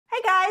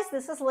guys,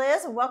 this is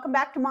Liz and welcome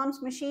back to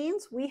Mom's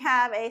Machines. We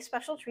have a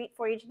special treat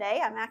for you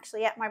today. I'm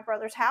actually at my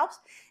brother's house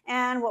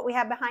and what we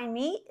have behind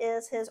me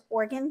is his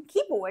organ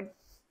keyboard.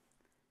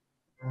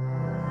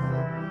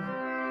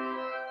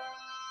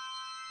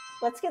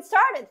 Let's get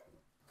started.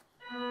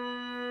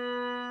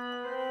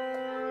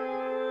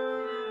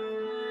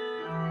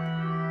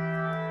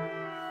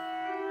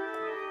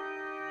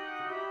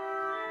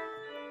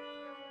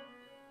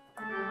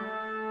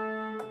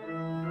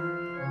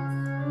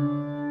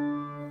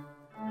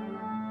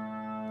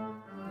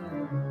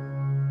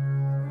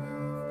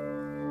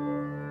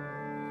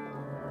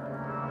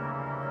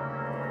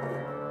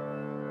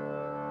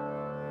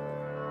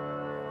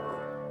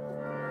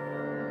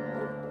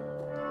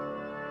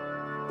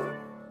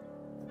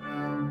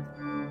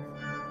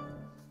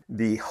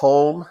 The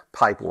home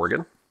pipe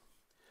organ.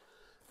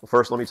 Well,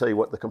 first, let me tell you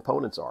what the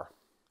components are.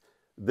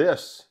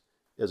 This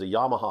is a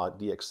Yamaha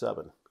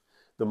DX7,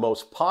 the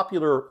most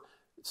popular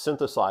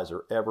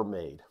synthesizer ever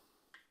made.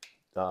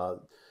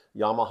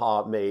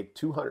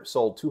 Yamaha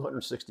sold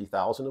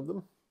 260,000 of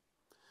them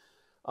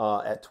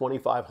at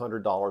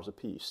 $2,500 a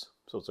piece.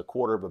 So it's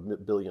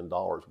 $250 million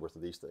worth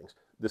of these things.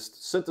 This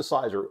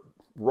synthesizer,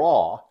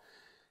 raw,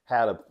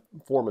 had a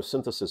form of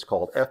synthesis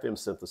called FM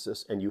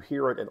synthesis, and you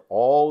hear it in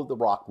all of the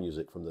rock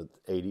music from the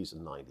 80s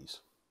and 90s.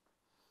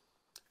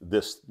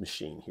 This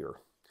machine here.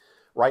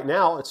 Right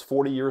now, it's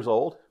 40 years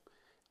old.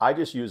 I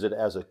just use it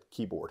as a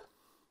keyboard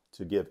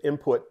to give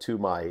input to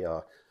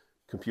my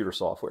computer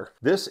software.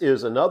 This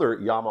is another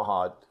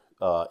Yamaha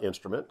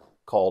instrument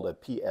called a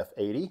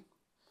PF80.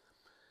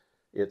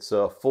 It's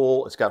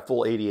got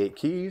full 88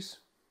 keys,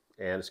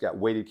 and it's got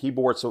weighted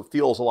keyboard, so it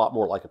feels a lot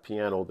more like a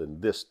piano than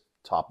this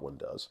top one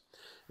does.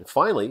 And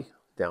finally,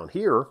 down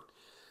here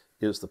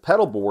is the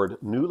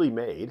pedalboard, newly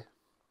made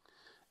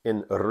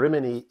in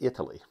Rimini,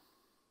 Italy.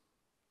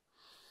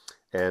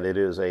 And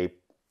it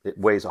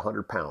weighs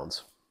 100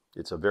 pounds.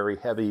 It's a very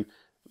heavy,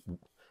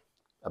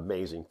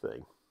 amazing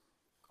thing.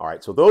 All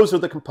right, so those are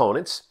the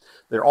components.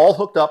 They're all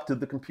hooked up to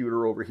the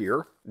computer over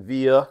here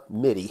via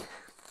MIDI,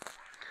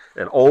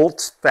 an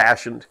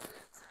old-fashioned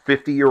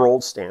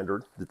 50-year-old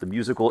standard that the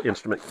musical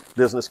instrument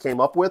business came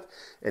up with,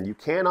 and you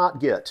cannot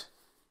get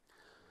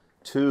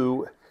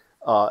to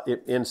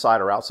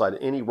inside or outside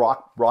any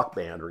rock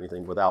band or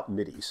anything without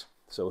MIDIs.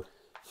 So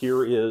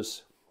here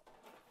is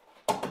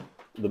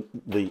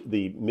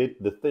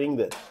the thing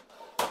that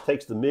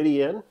takes the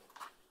MIDI in,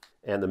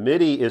 and the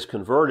MIDI is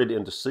converted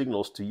into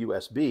signals to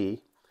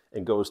USB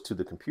and goes to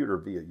the computer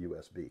via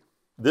USB.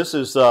 This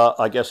is,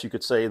 I guess you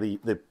could say,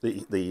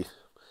 the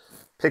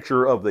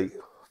picture of the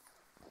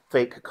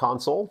fake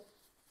console.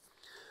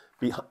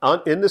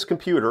 In this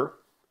computer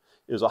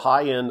is a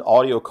high-end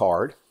audio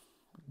card,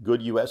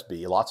 good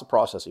USB, lots of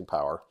processing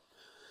power.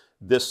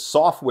 This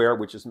software,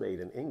 which is made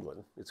in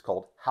England, it's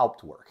called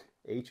Hauptwerk,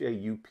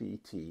 Hauptwerk.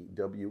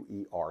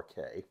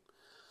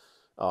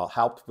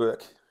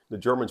 Hauptwerk, the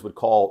Germans we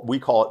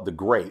call it the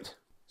great.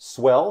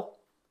 Swell,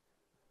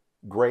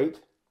 great,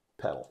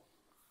 pedal.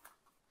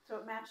 So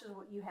it matches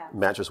what you have.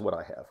 Matches what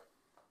I have.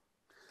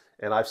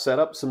 And I've set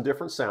up some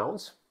different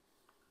sounds.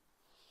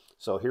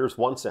 So here's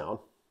one sound,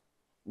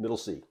 middle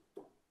C.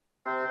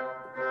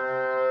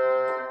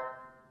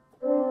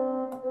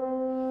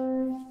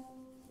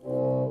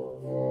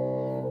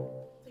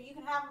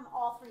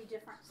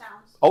 Different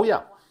sounds. Oh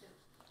yeah,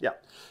 yeah.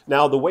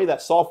 Now the way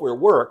that software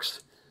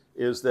works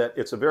is that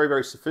it's a very,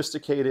 very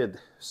sophisticated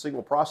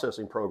signal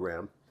processing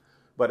program,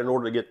 but in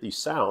order to get these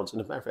sounds, and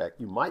as a matter of fact,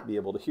 you might be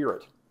able to hear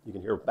it. You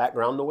can hear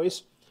background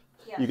noise.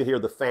 Yes. You can hear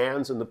the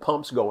fans and the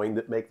pumps going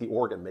that make the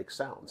organ make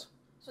sounds.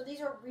 So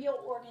these are real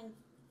organ.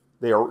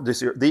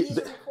 These are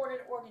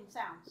recorded organ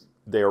sounds.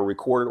 They are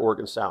recorded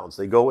organ sounds.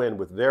 They go in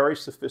with very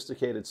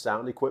sophisticated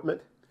sound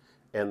equipment,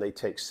 and they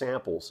take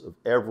samples of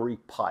every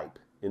pipe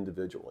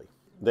individually.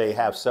 They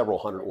have several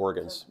hundred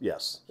organs,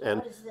 yes. So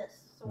and what is this?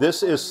 So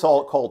this is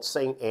called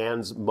St.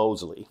 Anne's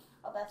Moseley.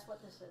 Oh, that's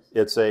what this is.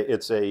 It's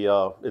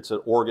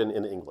an organ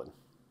in England,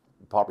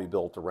 probably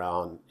built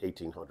around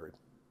 1800.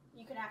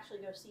 You can actually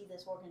go see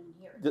this organ and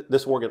hear it.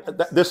 This organ,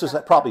 this is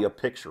probably a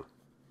picture,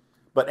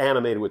 but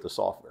animated with the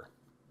software.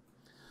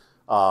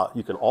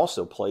 You can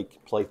also play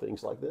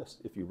things like this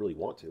if you really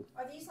want to.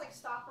 Are these like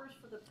stoppers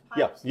for the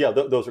pipes? Yeah,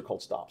 those are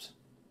called stops.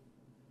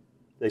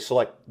 They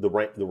select the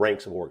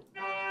ranks of organs.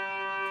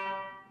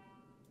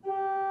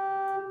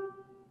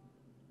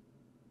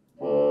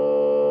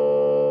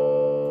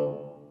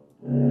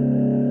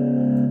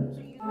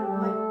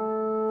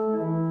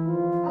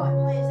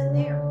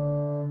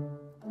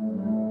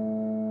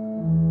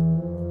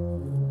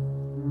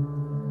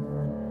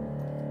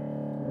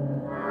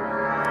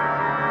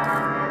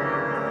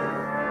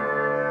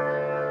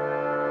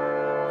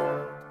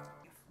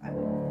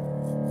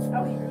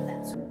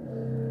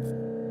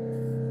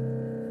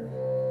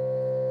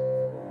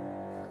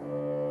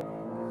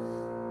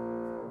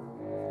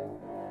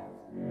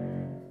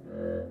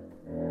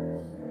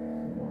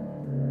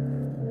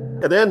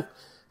 And then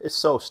it's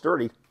so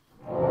sturdy.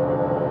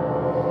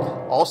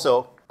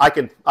 Also, I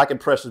can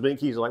press as many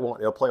keys as I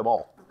want. It'll play them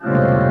all.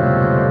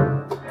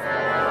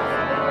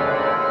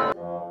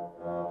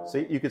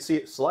 See, you can see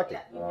it selected.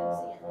 Yeah, you can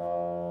see it.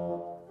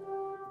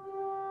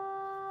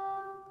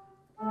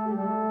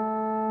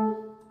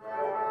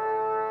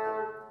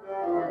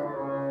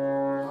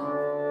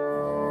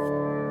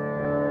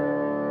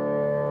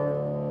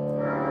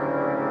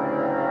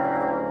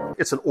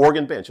 It's an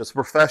organ bench. It's a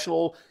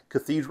professional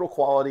cathedral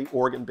quality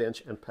organ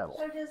bench and pedal.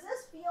 So does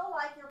this feel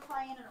like you're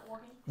playing an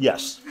organ?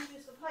 Yes. You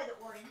used to play the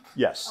organ.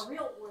 Yes. A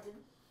real organ.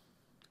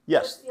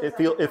 Yes, it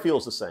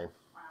feels the same.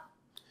 Wow.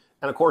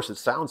 And of course, it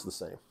sounds the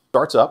same.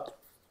 Starts up.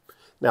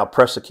 Now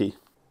press the key.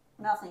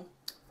 Nothing.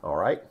 All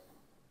right.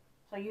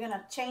 So you're going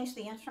to change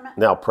the instrument?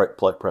 Now press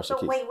the So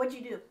key. wait, what'd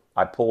you do?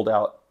 I pulled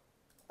out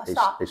A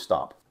stop. a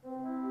stop.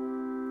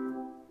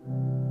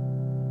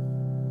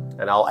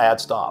 And I'll add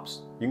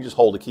stops. You can just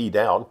hold the key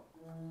down.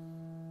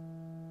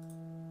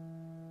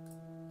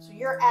 So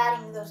you're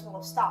adding those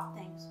little stop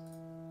things.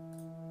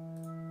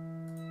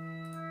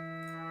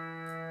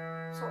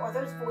 So are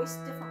those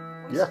different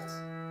voices? Yeah.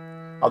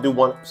 I'll do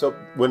one. So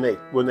when they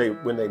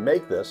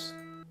make this.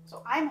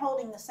 So I'm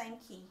holding the same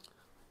key.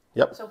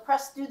 Yep. So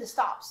do the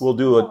stops. We'll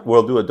do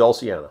a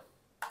Dulciana.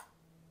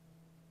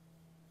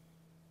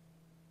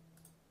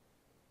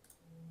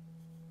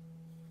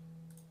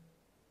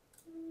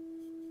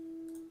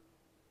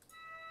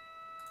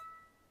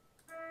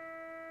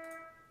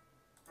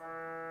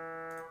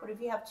 What if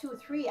you have 2 or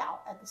 3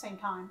 out at the same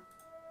time?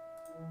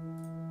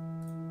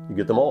 You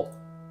get them all.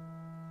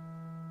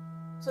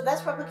 So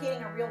that's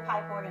replicating a real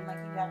pipe organ, like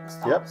you have the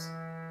stops. Yep.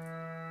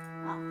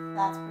 Oh,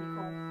 that's pretty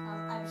cool.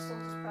 I'm still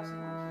just pressing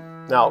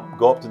one key. Now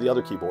go up to the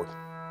other keyboard.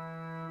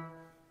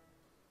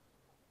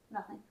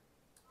 Nothing.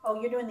 Oh,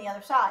 you're doing the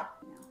other side.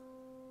 No.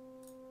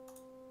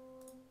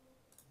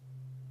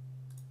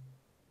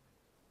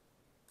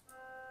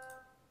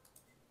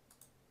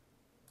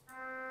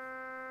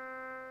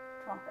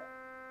 Trumpet.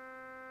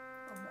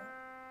 Oboe.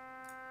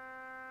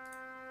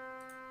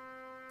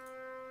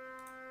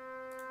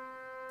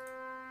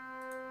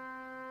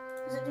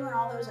 Is it doing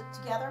all those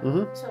together?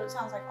 Mm-hmm. So it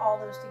sounds like all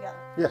those together.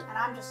 Yeah. And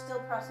I'm just still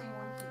pressing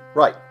one key.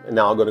 Right. And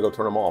now I'm going to go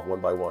turn them off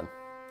one by one.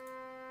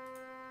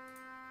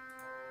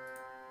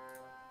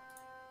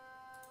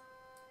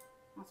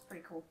 That's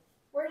pretty cool.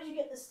 Where did you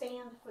get the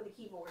stand for the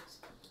keyboards?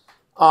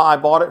 I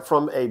bought it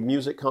from a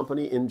music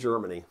company in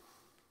Germany.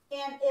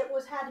 And it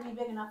had to be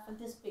big enough for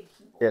this big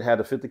keyboard. It had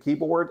to fit the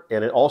keyboard,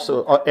 and it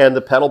also and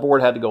the pedal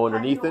board had to go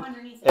underneath it,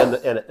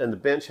 and the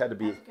bench had to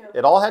be.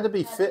 It all had to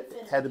be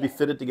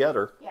fitted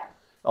together. Yeah.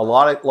 A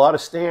lot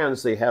of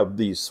stands, they have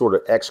these sort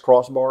of X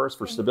crossbars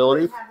for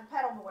stability.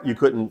 You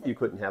couldn't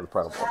have the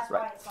pedal board. That's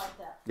Right. why it's like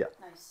that. Yeah.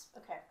 Nice.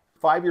 Okay.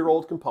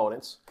 5-year-old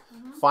components.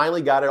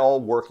 Finally got it all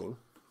working.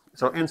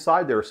 So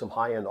inside there is some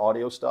high-end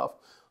audio stuff,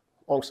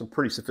 along some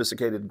pretty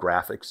sophisticated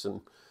graphics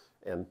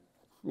and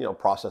you know,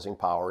 processing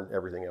power and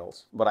everything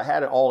else. But I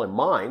had it all in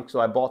mind, so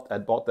I bought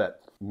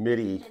that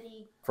MIDI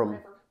from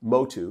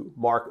Motu,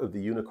 Mark of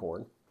the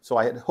Unicorn. So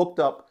I had hooked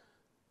up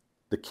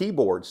the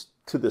keyboards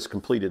to this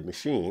completed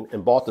machine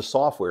and bought the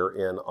software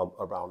in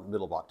around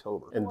middle of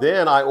October. And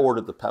then I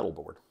ordered the pedal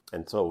board.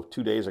 And so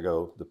 2 days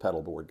ago, the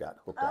pedal board got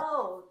hooked up.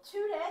 Oh,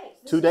 2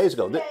 days. 2 days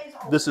ago.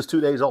 This is 2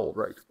 days old,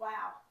 right?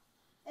 Wow.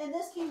 And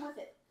this came with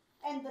it.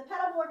 And the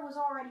pedal board was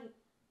already,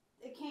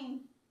 it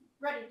came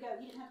ready to go.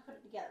 You didn't have to put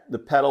it together. The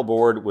pedal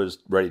board was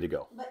ready to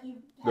go. But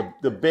you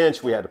the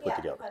bench we had to put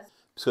together.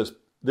 Because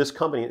this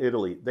company in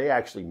Italy, they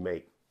actually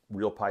make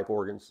real pipe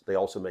organs. They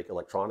also make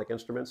electronic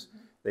instruments.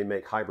 They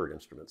make hybrid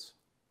instruments.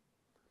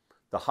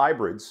 The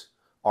hybrids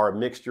are a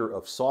mixture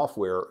of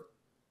software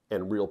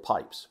and real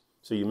pipes.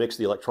 So you mix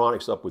the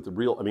electronics up with the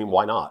real, I mean,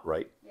 why not,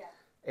 right? Yeah.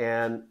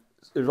 And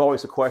there's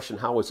always the question,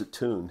 how is it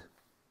tuned?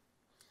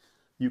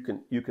 You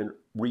can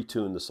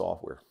retune the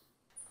software.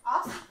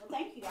 Awesome. Well,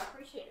 thank you. I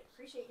appreciate it.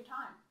 Appreciate your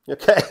time.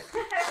 Okay.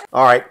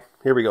 All right.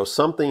 Here we go.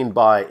 Something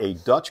by a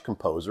Dutch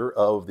composer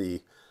of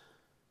the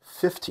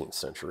 15th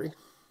century,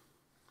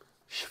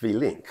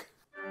 Sweelinck.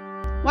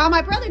 While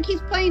my brother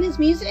keeps playing his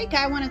music,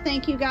 I want to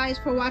thank you guys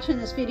for watching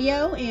this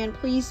video, and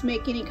please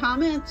make any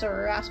comments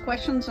or ask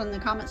questions in the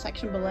comment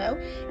section below.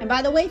 And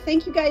by the way,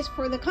 thank you guys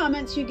for the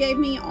comments you gave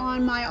me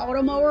on my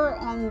automower,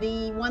 on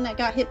the one that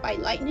got hit by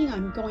lightning.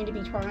 I'm going to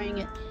be trying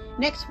it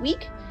next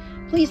week.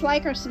 Please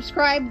like or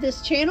subscribe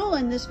this channel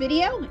and this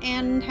video,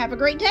 and have a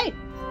great day.